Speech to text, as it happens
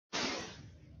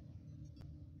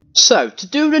So to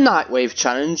do the Nightwave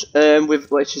challenge,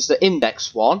 which is the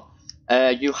index one,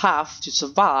 you have to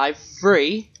survive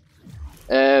 3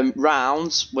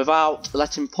 rounds without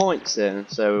letting points in.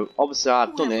 So obviously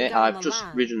I've done it. I've just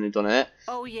originally done it.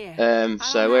 Oh yeah.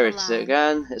 So where is it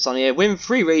again? It's on here. Win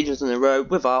 3 regions in a row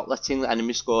without letting the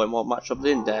enemy score in one match of the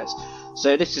index.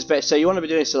 So this is better. So you want to be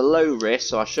doing this at a low risk.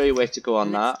 So I'll show you where to go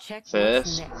on that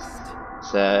first.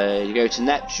 So you go to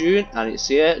Neptune and it's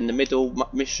here in the middle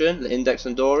mission, the index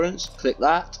endurance. Click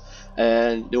that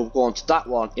and you'll go on to that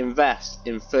one. Invest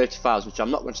in 30,000, which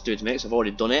I'm not going to do today because I've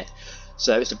already done it.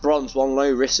 So it's a bronze one,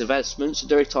 low risk investment. So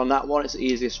do it on that one. It's the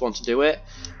easiest one to do it.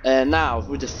 Now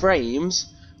with the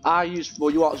frames, I used, well,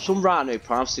 you want some rhino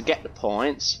primes to get the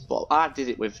points, but I did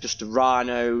it with just a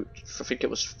rhino. I think it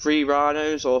was 3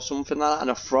 rhinos or something like that,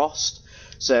 and a frost.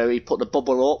 So he put the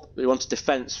bubble up. You want a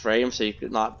defense frame, so you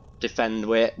can like defend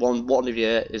where one of you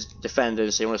is defending,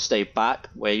 so you want to stay back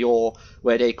where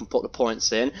they can put the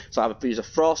points in. So either use a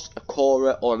frost, a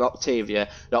Cora, or an Octavia.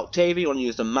 The Octavia you want to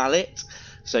use the mallet,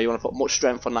 so you want to put much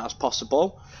strength on that as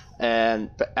possible.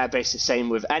 But basically same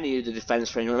with any of the defense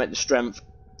frame. You want to make the strength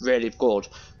really good.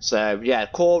 So yeah,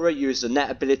 Cora use the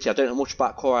net ability. I don't know much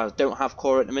about Cora. I don't have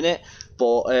Cora at the minute,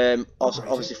 but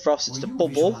obviously Frost, it's the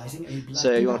bubble.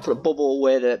 So you want to put a bubble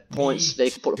where the points,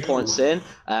 they can put the points in,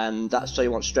 and that's so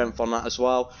you want strength on that as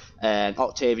well. And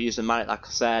Octavia use the mallet, like I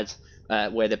said,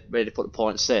 where they put the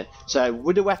points in. So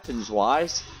with the weapons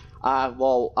wise,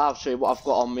 well, I'll show you what I've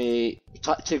got on me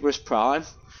Tigris Prime.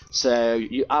 So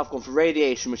I've gone for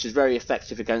radiation, which is very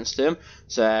effective against him.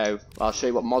 So I'll show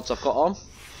you what mods I've got on.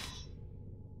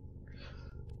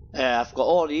 I've got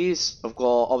all these. I've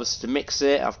got obviously to mix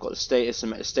it. I've got the status and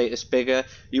make the status bigger.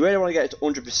 You really want to get it to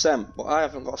 100%, but I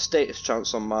haven't got a status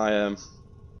chance on my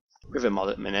river mod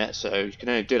at the minute. So you can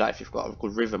only do that if you've got a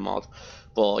good river mod.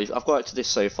 But I've got it to this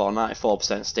so far,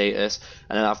 94% status,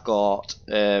 and then I've got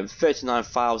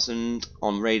 39,000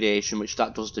 on radiation, which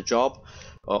that does the job.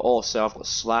 Also, I've got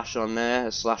slash on there,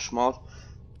 a slash mod.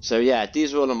 So yeah,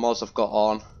 these are all the mods I've got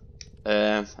on.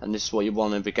 And this is what you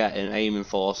want to be aiming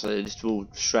for, so this will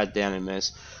shred the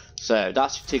enemies. So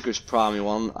that's your Tigris primary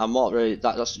one. I'm not really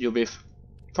that's you'll be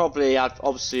probably I'd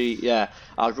run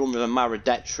with a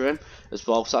Maradetron as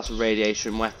well, so that's a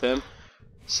radiation weapon.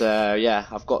 So yeah,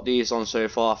 I've got these on so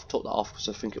far. I've took that off because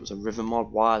I think it was a river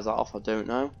mod. Why is that off? I don't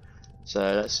know. So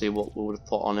let's see what we would have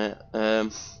put on it.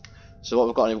 So what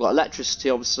we've got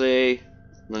electricity, obviously.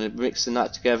 I'm going to be mixing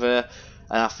that together,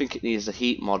 and I think it needs a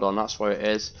heat mod on. That's where it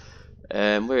is.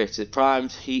 Where it is,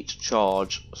 primed heat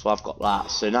charge, so I've got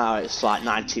that. So now it's like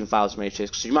 19,000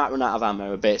 matrix, because you might run out of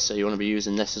ammo a bit, so you want to be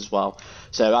using this as well.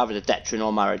 So either the Detron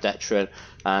or Maradetron,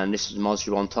 and this is the mods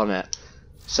you want on it.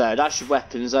 So that's your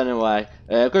weapons anyway.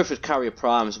 Go for the carrier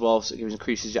prime as well, so it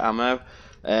increases your ammo.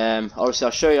 Obviously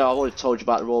I'll show you, I've already told you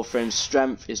about the roll frame.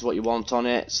 Strength is what you want on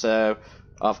it, so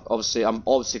I'm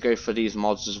obviously go for these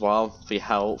mods as well for your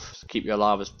health, to keep you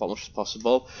alive as much as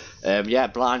possible. Yeah,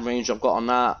 blind range I've got on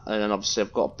that, and then obviously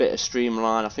I've got a bit of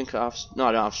streamline. I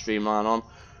don't have streamline on,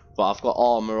 but I've got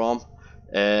armor on,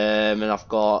 and I've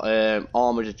got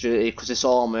armored agility, because this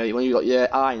armor, when you got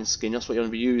your iron skin, that's what you're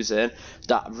going to be using.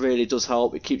 That really does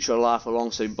help. It keeps you alive for long,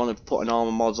 so you want to put an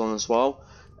armor mods on as well.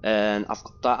 And I've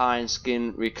got that iron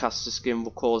skin, recast the skin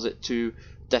will cause it to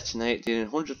detonate the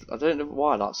 100. I don't know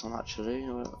why that's on actually.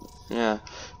 Yeah,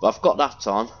 but I've got that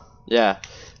on. Yeah,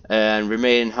 and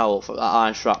remain health for that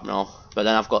iron shrapnel. But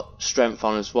then I've got strength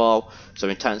on as well. So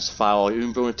intensify or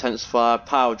Umbral intensify,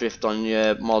 power drift on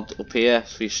your mod up here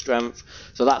for your strength.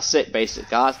 So that's it, basic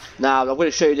guys. Now I'm going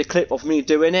to show you the clip of me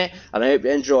doing it, and I hope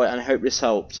you enjoy it, and I hope this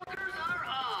helps.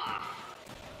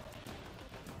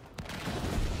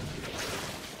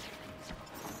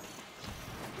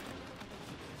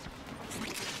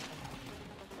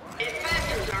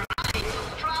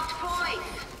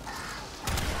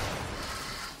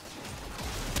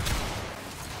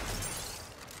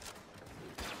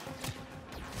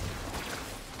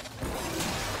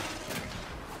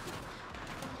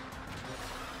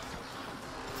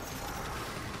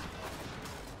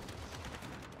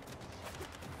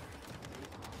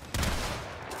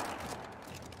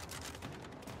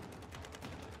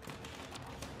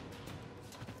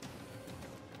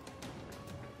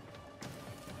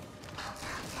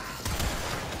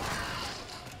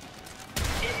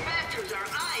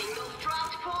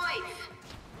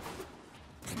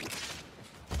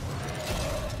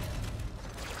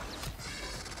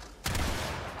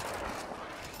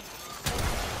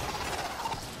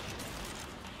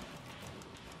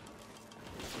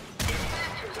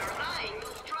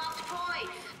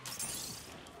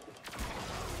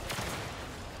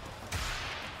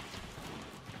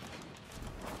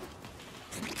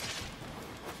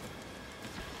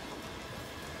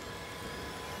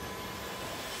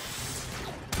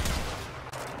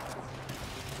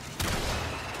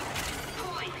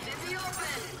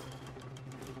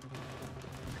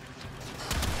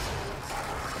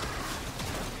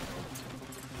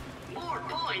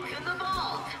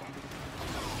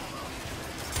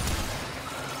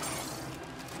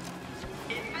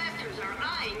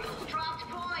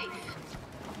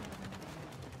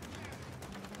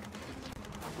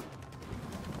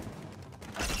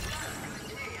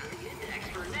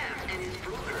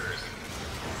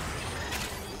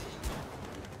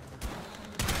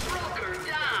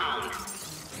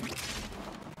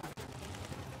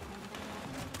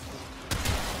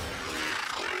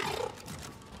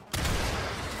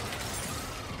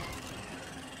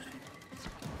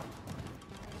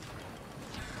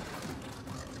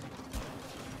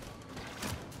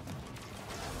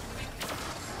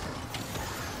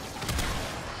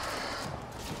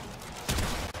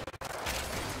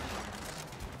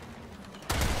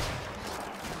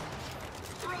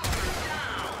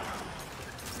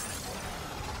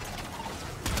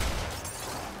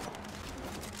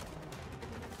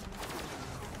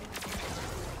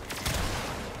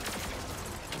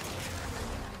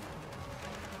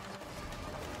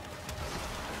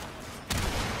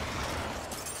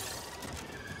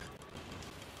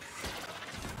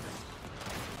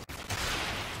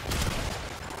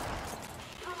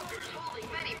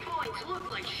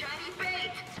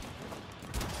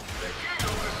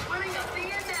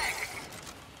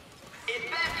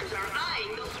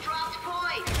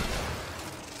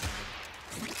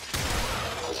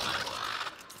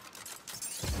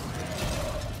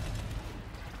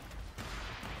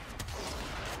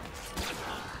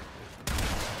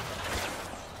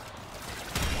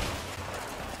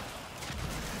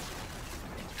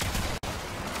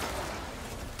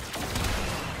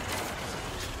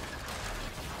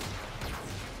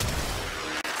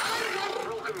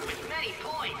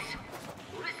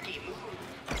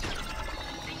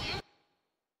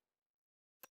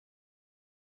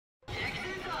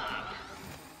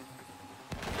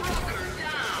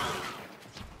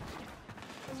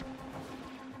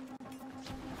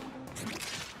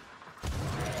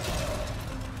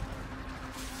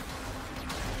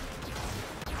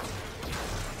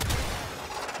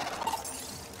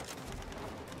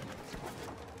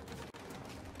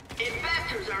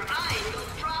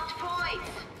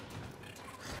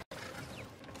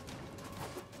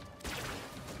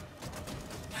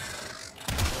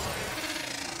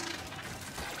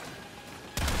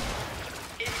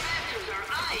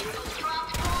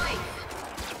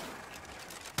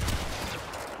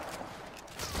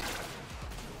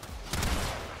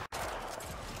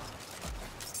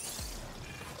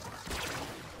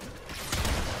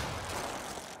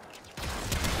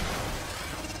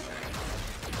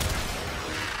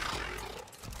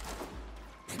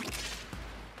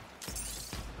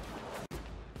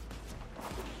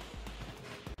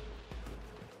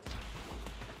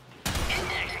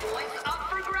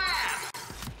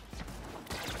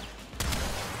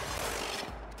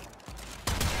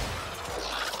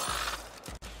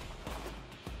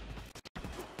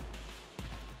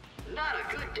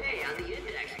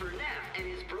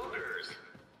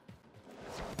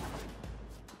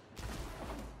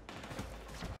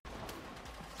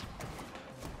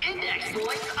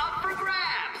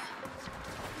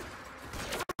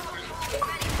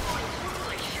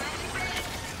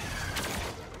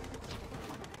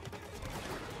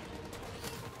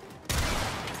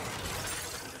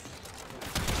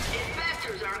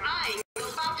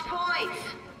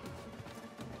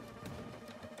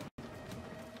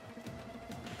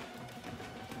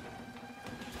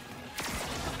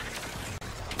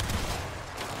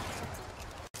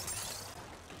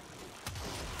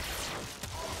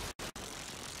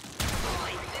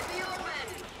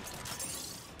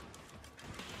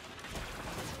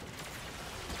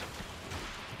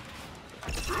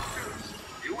 Brokers,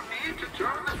 you need to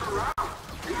turn this around.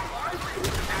 Your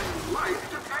livelihood and life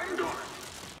depend on it.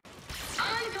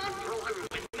 Eyes on Broker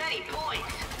with many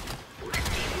points. Let's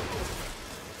keep it moving.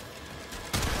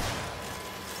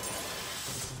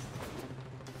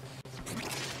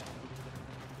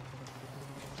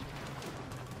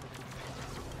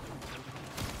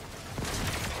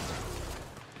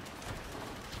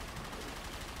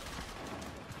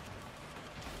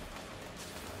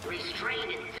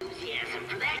 Restrained enthusiasm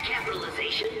for that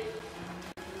capitalization.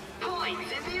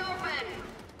 Points in the open.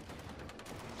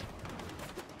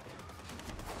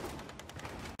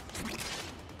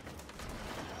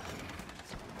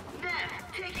 Neff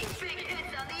taking big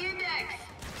hits on the index.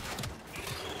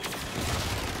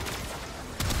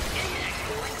 Index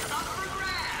points up for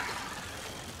grabs.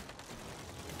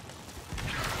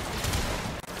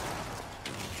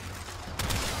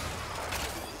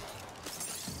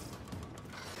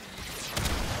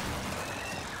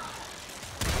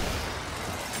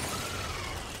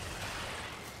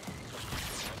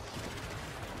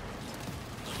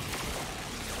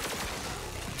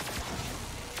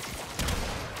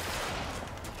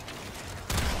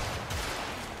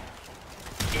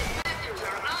 Investors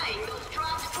are eyeing those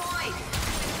dropped points.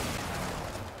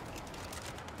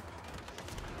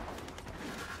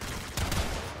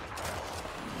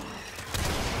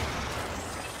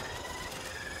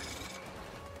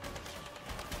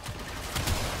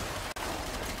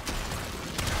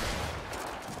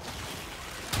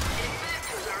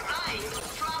 Investors are eyeing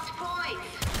those dropped points.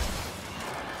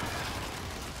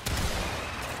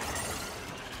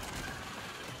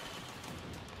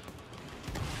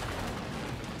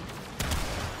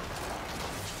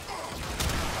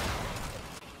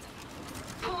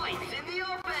 Points in the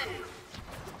open.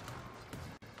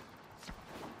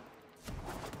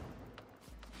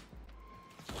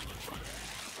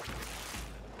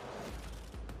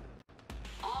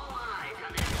 All eyes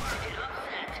on that market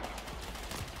upset.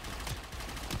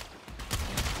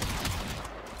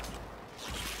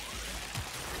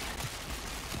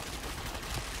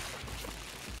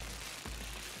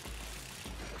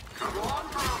 Come on,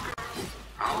 brokers.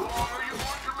 How long are you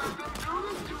going to let them do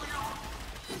this to you?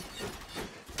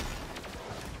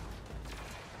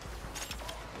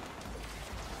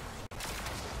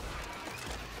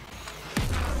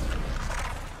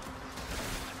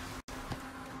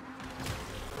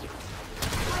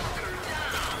 Broker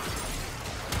down.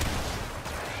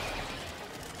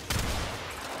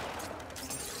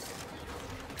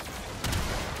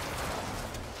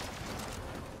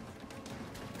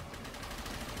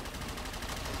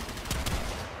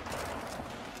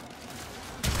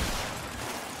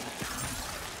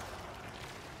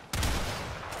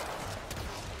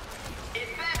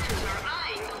 Investors are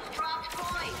eyeing those dropped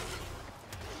points.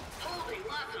 Holding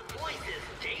lots of points is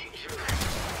dangerous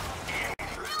and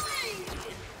thrilling.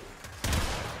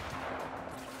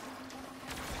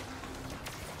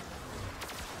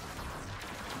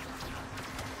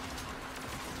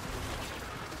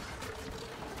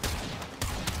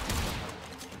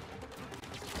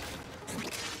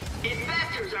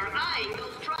 Investors are eyeing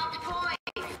those